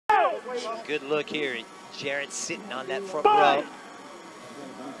Good look here. Jared sitting on that front row.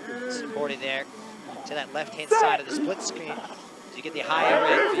 Supporting there to that left-hand side of the split screen. So you get the higher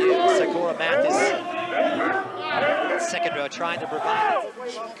end view. Sakura Mathis. Second row trying to provide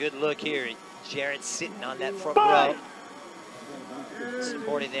it. Good look here. Jared sitting on that front row.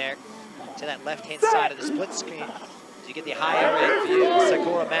 Supporting there to that left-hand side of the split screen. So you get the higher end view.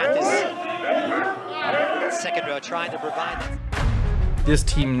 Sakura Mathis. Second row trying to provide it. This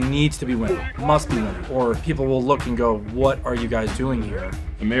team needs to be winning, must be winning, or people will look and go, what are you guys doing here?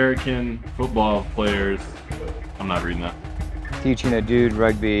 American football players, I'm not reading that. Teaching a dude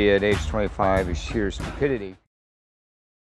rugby at age 25 is sheer stupidity.